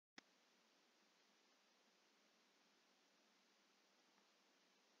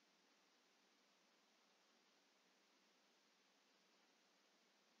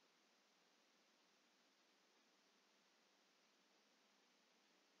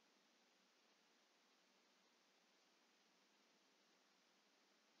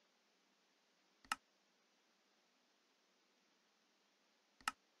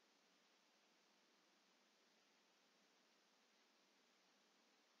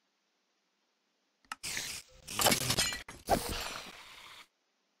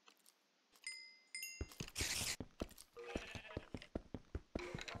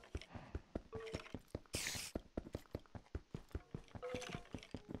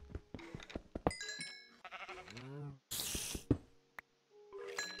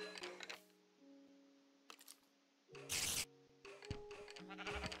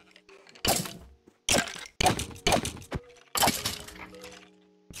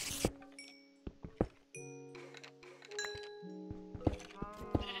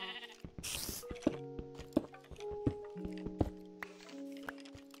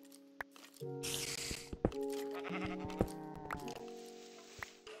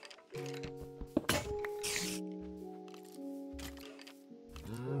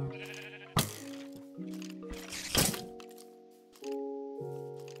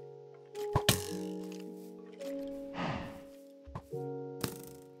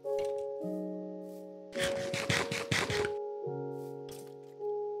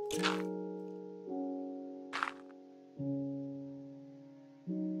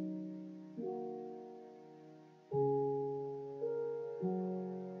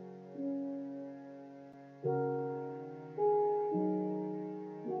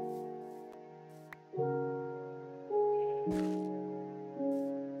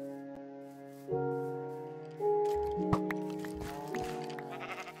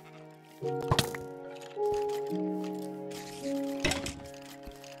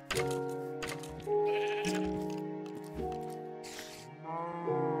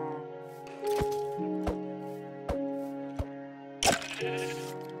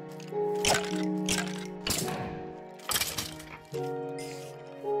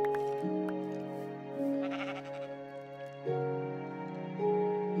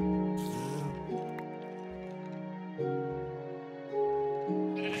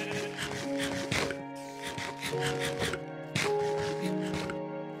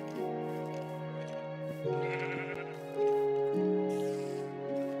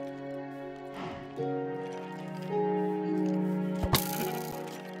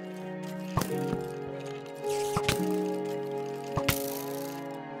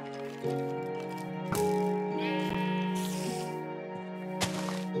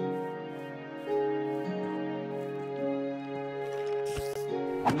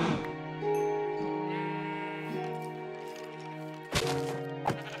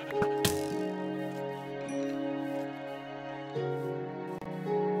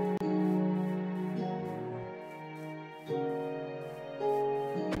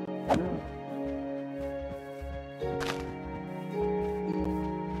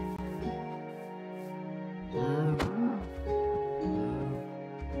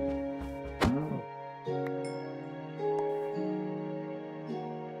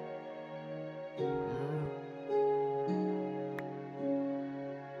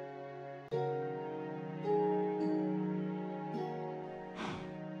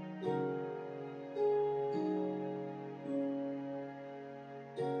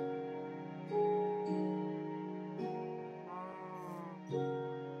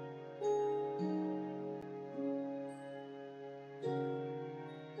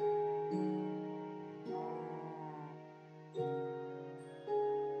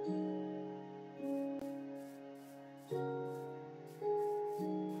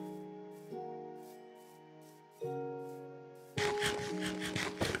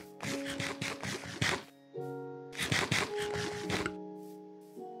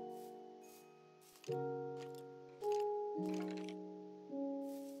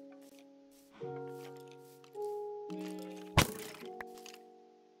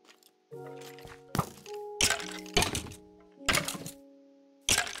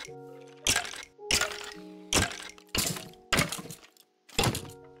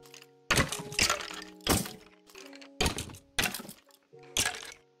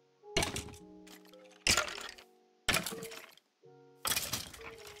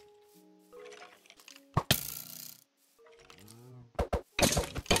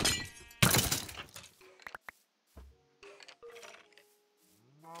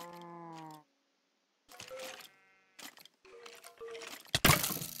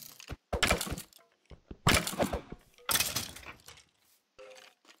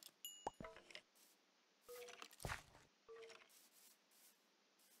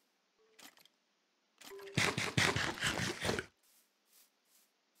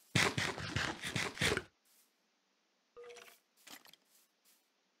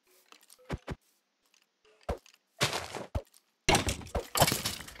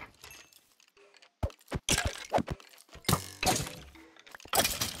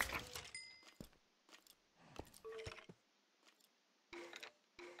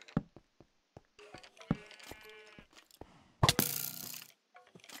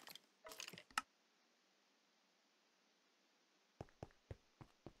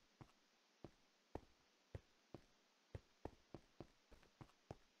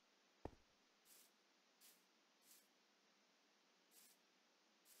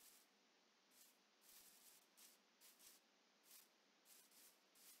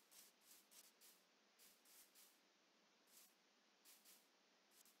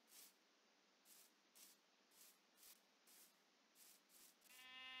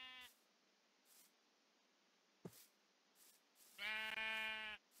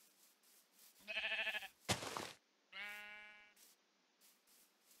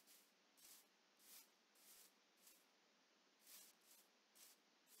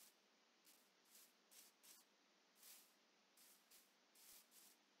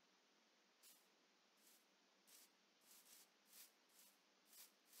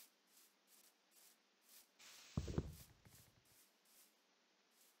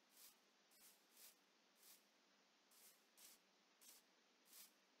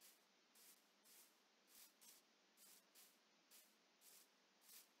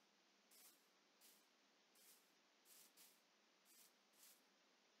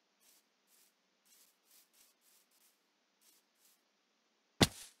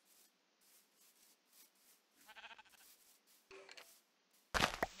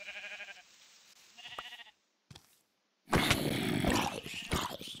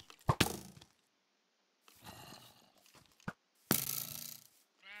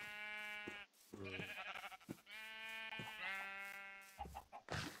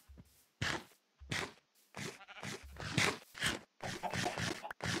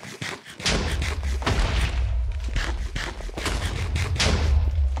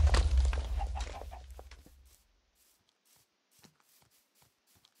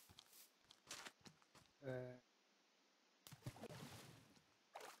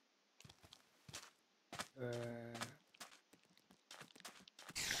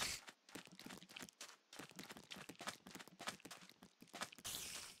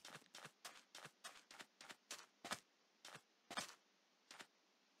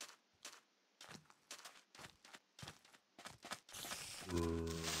Sorry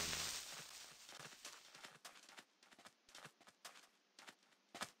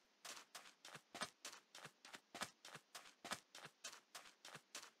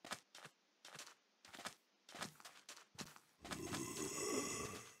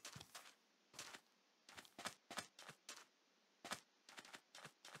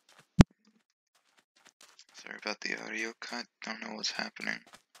about the audio cut, don't know what's happening.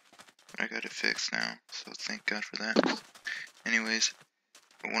 But I got it fixed now, so thank God for that. Anyways,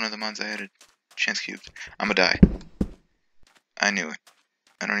 one of the mods I added, chance cubes. I'ma die. I knew it.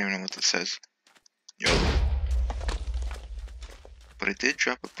 I don't even know what this says. Yo. But it did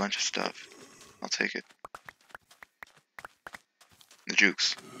drop a bunch of stuff. I'll take it. The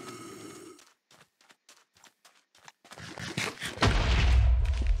jukes.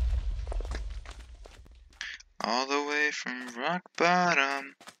 All the way from rock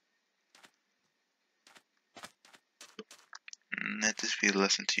bottom. Let this be a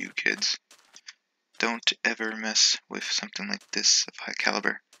lesson to you kids. Don't ever mess with something like this of high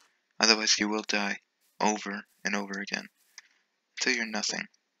caliber. Otherwise you will die. Over and over again. Until you're nothing.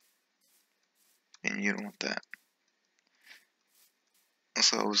 And you don't want that.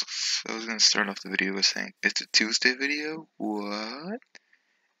 Also, I was gonna start off the video by saying, it's a Tuesday video? What?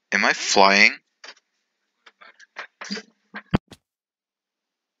 Am I flying?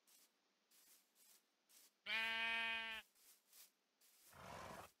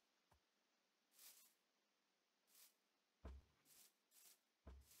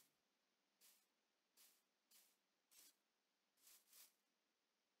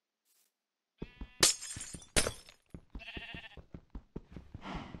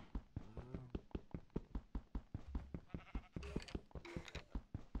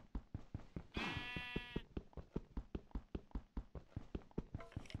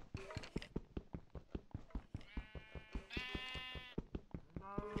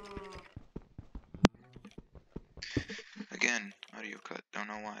 Again, audio cut, don't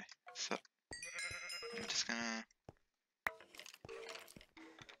know why. So, I'm just gonna...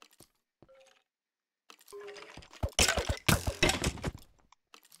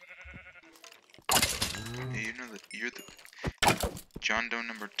 Hey, you know that you're the... John Doe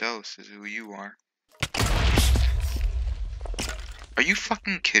number dose is who you are. Are you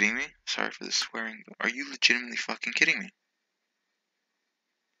fucking kidding me? Sorry for the swearing, but are you legitimately fucking kidding me?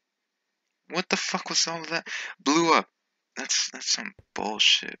 What the fuck was all of that? Blew up. That's some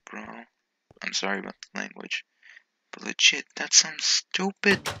bullshit, bro. I'm sorry about the language. But legit, that's some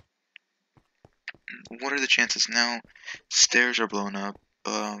stupid... What are the chances now? Stairs are blown up.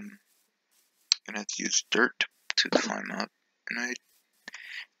 Gonna have to use dirt to climb up.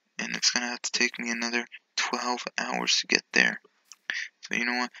 And it's gonna have to take me another 12 hours to get there. So you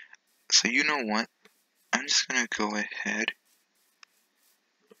know what? I'm just gonna go ahead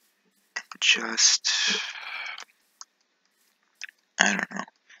and just... I don't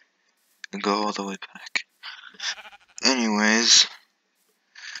know. Go all the way back. Anyways...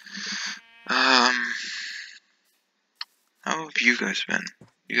 How have you guys been?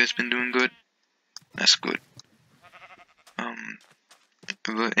 You guys been doing good? That's good.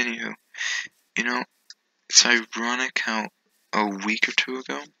 But anywho, you know, it's ironic how a week or two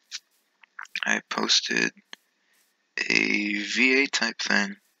ago, I posted a VA type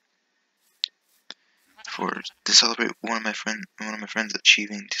thing to celebrate one of my friends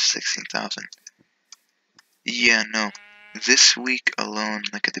achieving 16,000. Yeah, no. This week alone,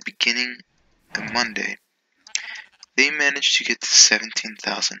 like at the beginning of Monday, they managed to get to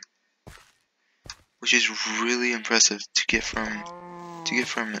 17,000, which is really impressive to get from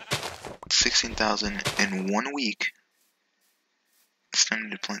 16,000 in 1 week. It's time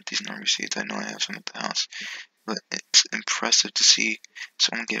to plant these number seeds. I know I have some at the house, but it's impressive to see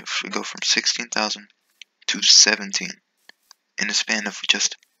someone go from 16,000 to 17 in a span of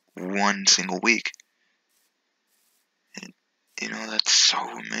just 1 single week. And, you know, that's so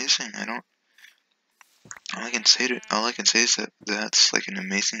amazing. All I can say is that that's like an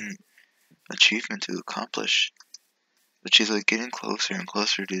amazing achievement to accomplish. But she's like getting closer and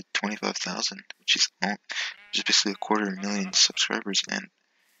closer to 25,000, which is basically 250,000 subscribers, and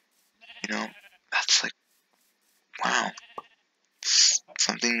you know, that's like, wow.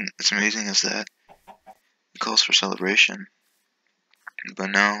 Something as amazing as that calls for celebration. But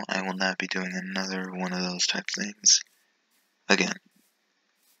no, I will not be doing another one of those type things again.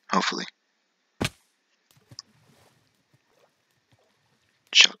 Hopefully.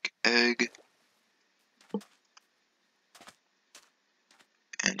 Chuck egg.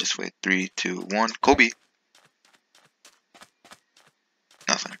 And just wait. 3, 2, 1. Kobe.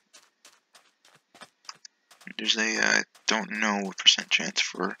 Nothing. There's a I don't know what percent chance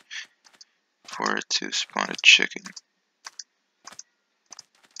for it to spawn a chicken.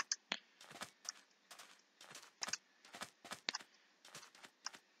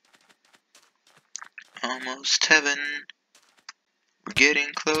 Almost heaven. We're getting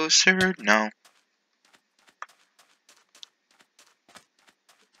closer. No.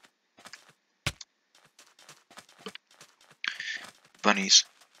 Bunnies.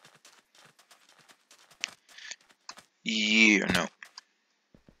 Yeah, no.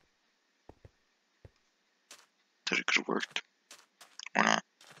 Thought it could have worked. Or not.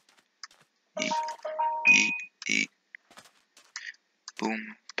 Eat, eat, eat.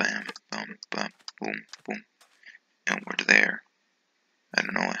 Boom, bam, bum, bum, boom, boom. And we're there. I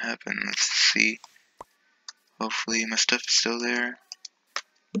don't know what happened. Let's see. Hopefully my stuff is still there.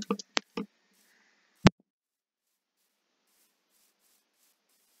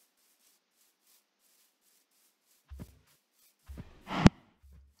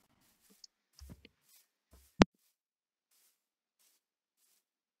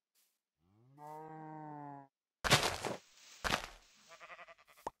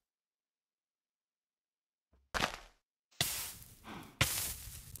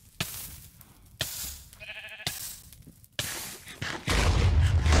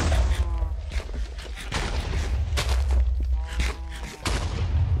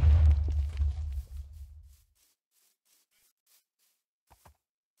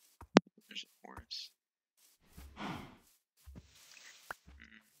 There's a horse. More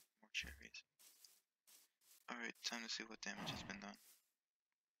cherries. Alright, time to see what damage has been done.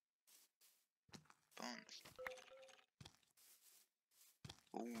 Bones.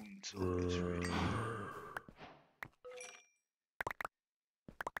 Bones always ready.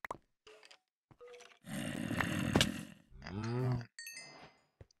 Oh, come on.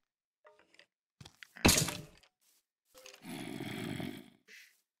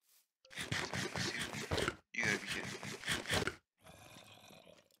 You gotta be kidding me.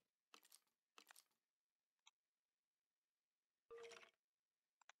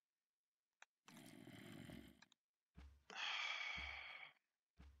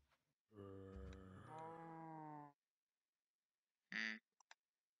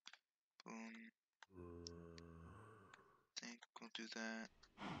 Boom. Think we'll do that.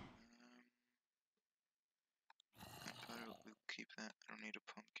 I probably will keep that. I don't need a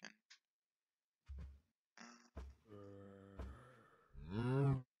pumpkin. I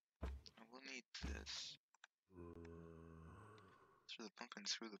will need this. Through the pumpkin,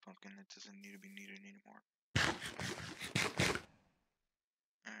 it doesn't need to be needed anymore.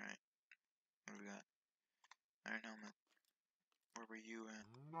 Alright. What do we got? Iron helmet. Where were you at?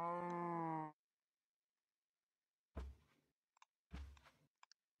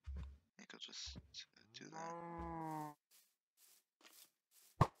 I think I'll just do that.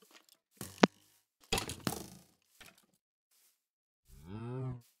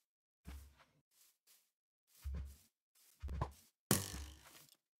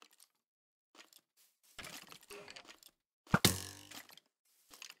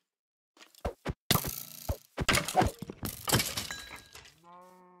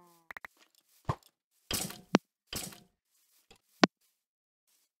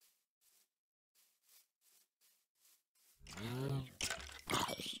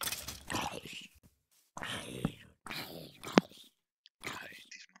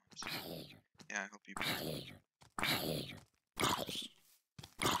 These mobs. Yeah, I hope you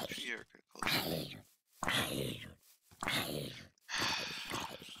Erica calls me.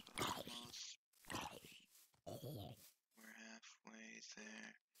 Almost. We're halfway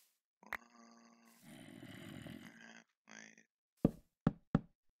there. Whoa. We're halfway.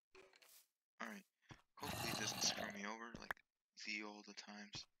 Alright. Hopefully it doesn't screw me over like all the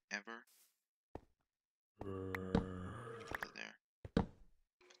times ever. Put that there. Put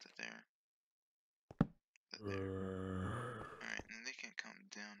that there. Put that there. Alright, and then they can't come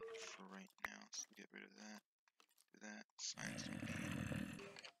down for right now, so get rid of that. Do that. Science don't need.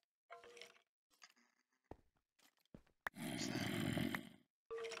 What's that?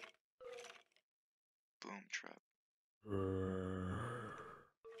 Boom trap.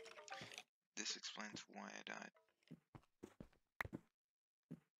 This explains why I died.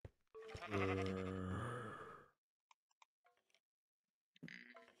 You know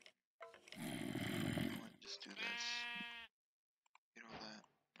what? Just do this. Get all that.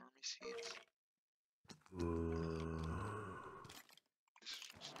 Army seeds. This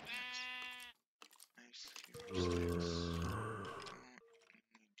was next. Nice. Huge sticks. Don't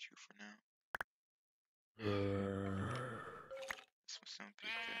need you for now. This was some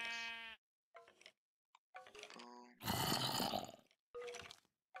pickaxe.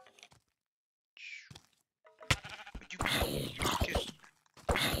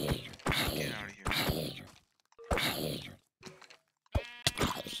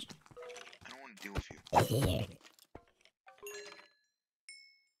 here.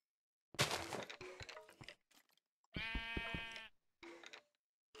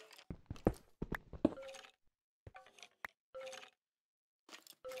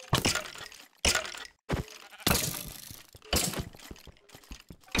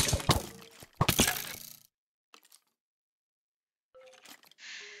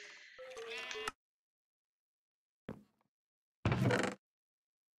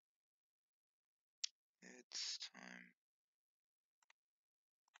 It's time.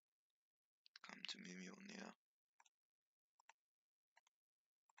 Come to me, Mjolnir.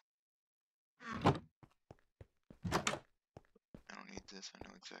 I don't need this, I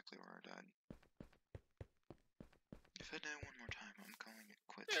know exactly where I died. If I die one more time, I'm calling it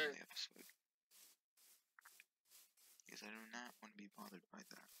quits on the episode. Because I do not want to be bothered by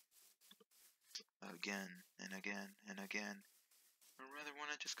that. Again, and again, and again. Or rather,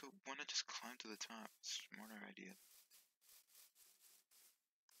 wanna just climb to the top. Smarter idea.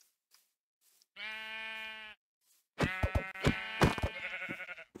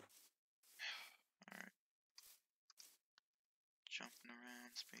 Alright. Jumping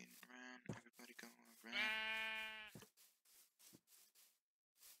around, speeding around, everybody go around.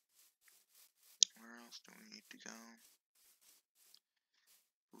 Where else do we need to go?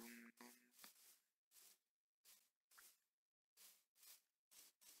 Boom, boom.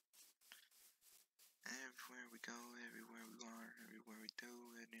 Everywhere we go, everywhere we are, everywhere we do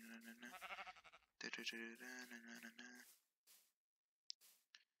it, na-na-na-na. Da-da-da-da-na-na-na-na.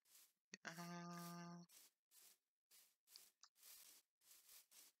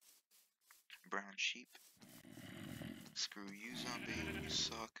 Brown sheep. Screw you, zombie. You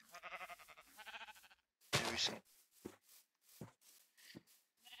suck.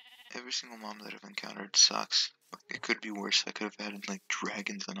 Every single mom that I've encountered sucks. It could be worse. I could have had like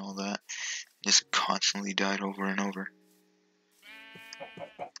dragons and all that. Just constantly died over and over.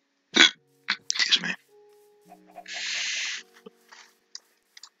 Excuse me.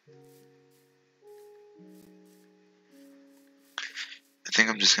 I think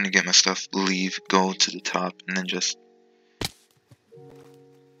I'm just gonna get my stuff, leave, go to the top, and then just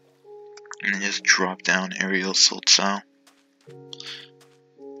drop down aerial assault style.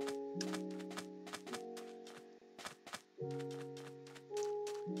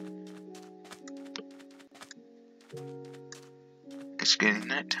 It's getting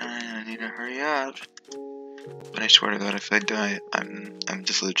that time. I need to hurry up. But I swear to God, if I die, I'm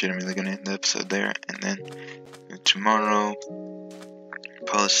just legitimately gonna end the episode there, and then tomorrow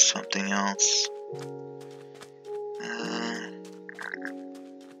post something else.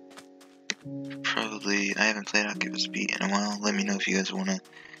 Probably, I haven't played I'll Give Us Beat in a while. Let me know if you guys want to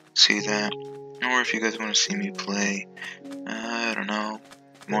see that, or if you guys want to see me play, I don't know,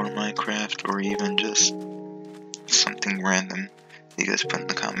 more Minecraft, or even just something random you guys put in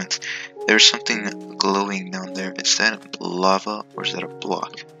the comments. There's something glowing down there. Is that lava, or is that a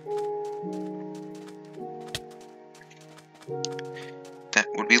block? That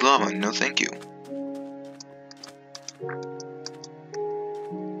would be lava. No thank you.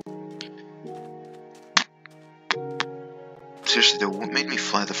 Seriously though, what made me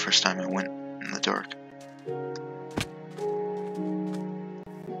fly the first time I went in the dark?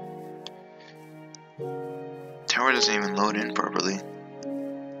 Tower doesn't even load in properly.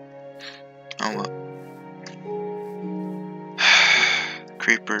 Oh well.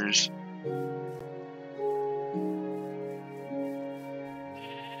 Creepers.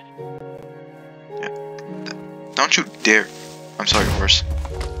 Yeah. Don't you dare. I'm sorry, horse.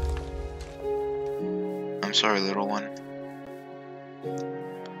 I'm sorry, little one.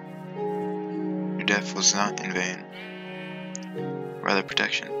 Your death was not in vain. Rather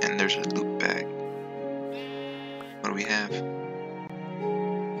protection. And there's a loot bag. What do we have?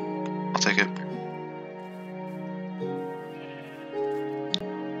 I'll take it.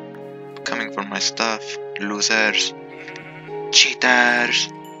 Coming for my stuff. Losers. Cheaters.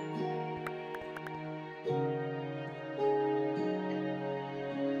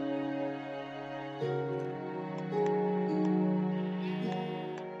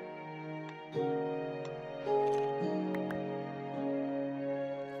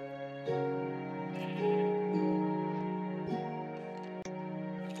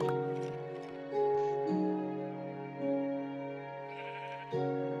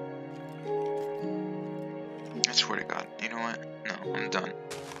 I swear to God. You know what? No, I'm done.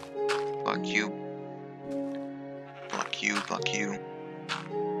 Fuck you. Fuck you. Fuck you.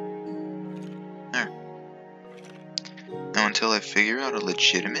 There. Now until I figure out a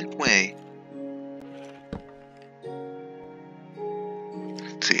legitimate way.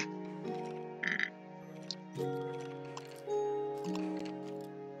 Let's see.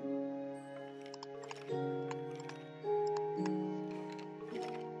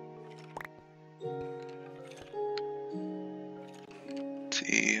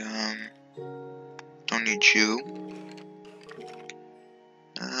 need you.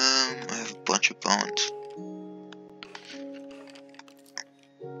 I have a bunch of bones.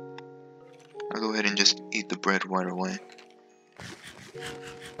 I'll go ahead and just eat the bread right away.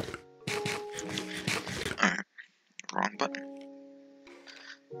 Alright, wrong button.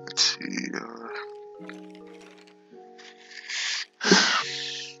 Let's see, you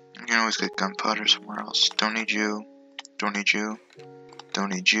can always get gunpowder somewhere else. Don't need you. Don't need you. Don't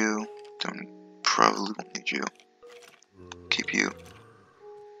need you. Probably won't need you. Keep you.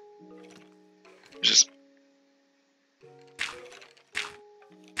 Just...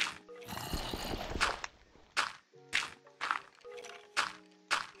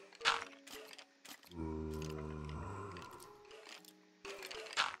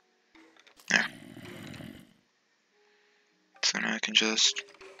 There. So now I can just...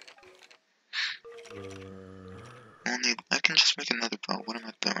 I can just make another boat. What am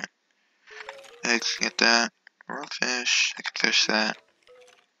I doing? Eggs, get that. Raw fish. I can fish that.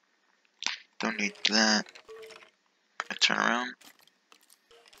 Don't need that. I turn around.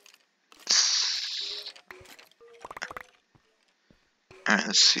 Alright,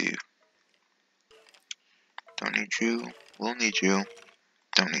 let's see. Don't need you. We'll need you.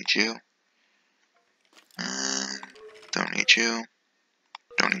 Don't need you. Don't need you.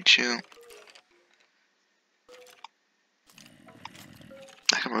 Don't need you.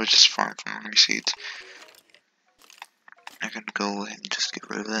 I can probably just farm from enemy seeds. I can go ahead and just get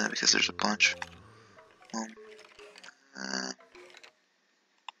rid of that because there's a bunch.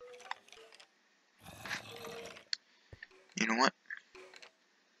 You know what?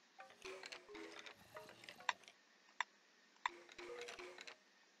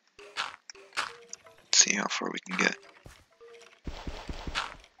 Let's see how far we can get.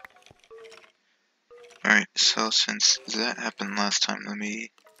 Alright, so since that happened last time, I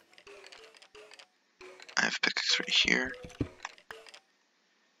have pickaxe right here.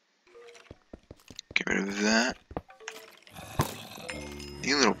 Get rid of that.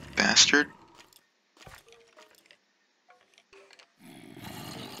 You little bastard.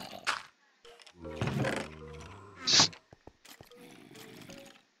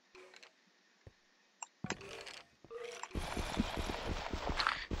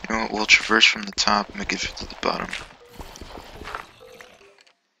 You know what, we'll traverse from the top, make it to the bottom.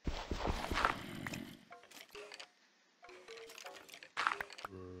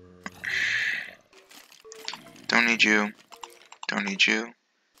 Don't need you. Don't need you.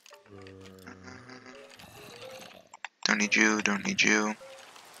 Don't need you. Don't need you.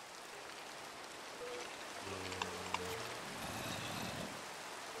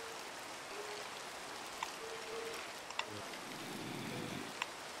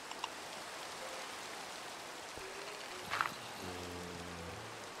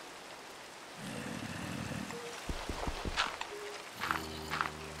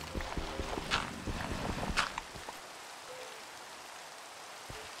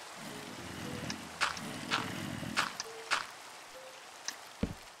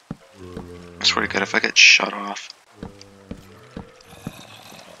 I swear to God, if I get shut off.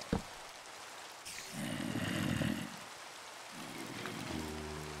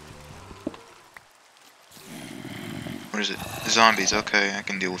 What is it? Zombies, okay, I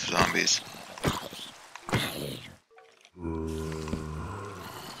can deal with zombies.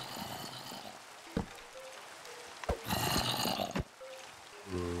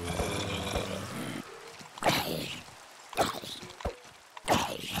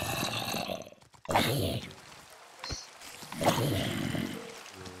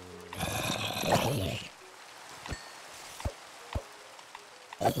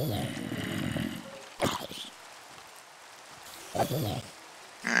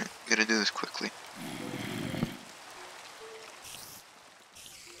 Alright, gotta do this quickly.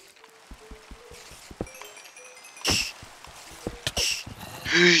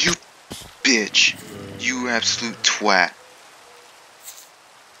 You bitch! You absolute twat!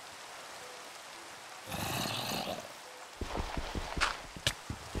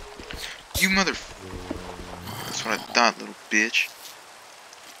 You mother... That's what I thought, little bitch.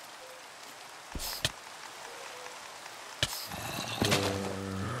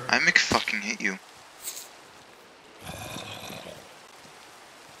 I fucking hate you.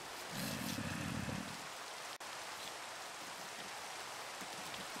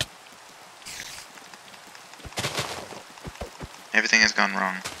 Everything has gone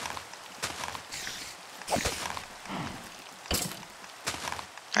wrong.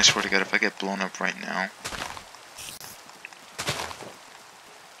 I swear to God, if I get blown up right now.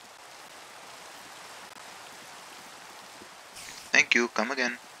 Thank you, come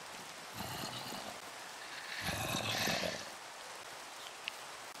again.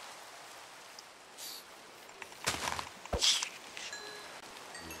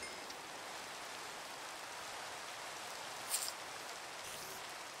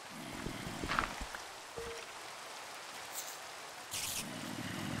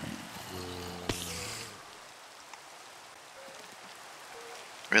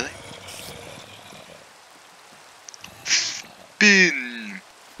 Really? Spin!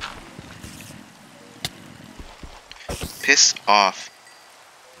 Piss off.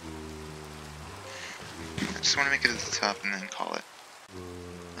 I just want to make it at the top and then call it.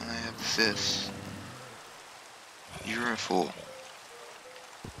 I have this. You're a fool.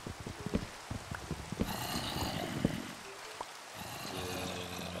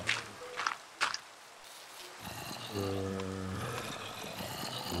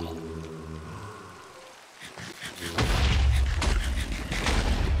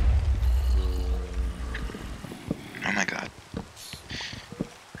 Oh my god.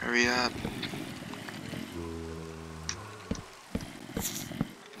 Hurry up.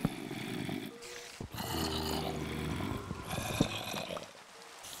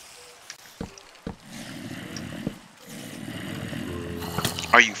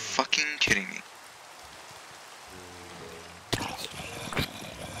 Are you fucking kidding me?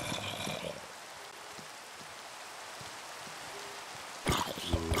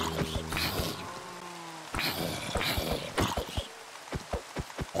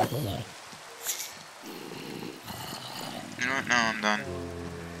 You know what? No, I'm done.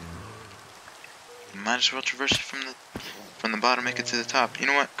 Might as well traverse it from the bottom, make it to the top. You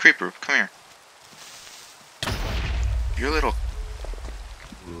know what? Creeper, come here. You're a little...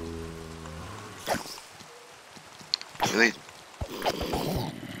 Really?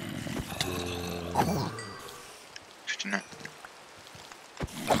 Should you not?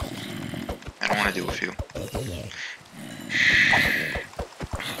 I don't want to deal with you.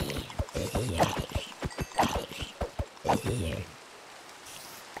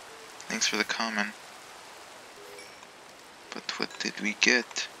 Thanks for the comment. But what did we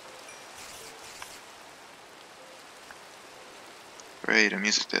get? Great, a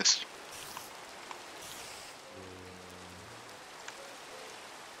music disc.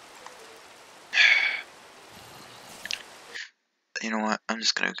 You know what? I'm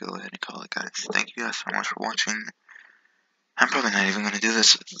just gonna go ahead and call it, guys. Thank you guys so much for watching. I'm probably not even gonna do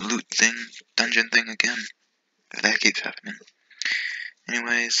this loot thing, dungeon thing again. If that keeps happening.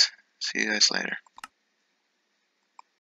 Anyways, see you guys later.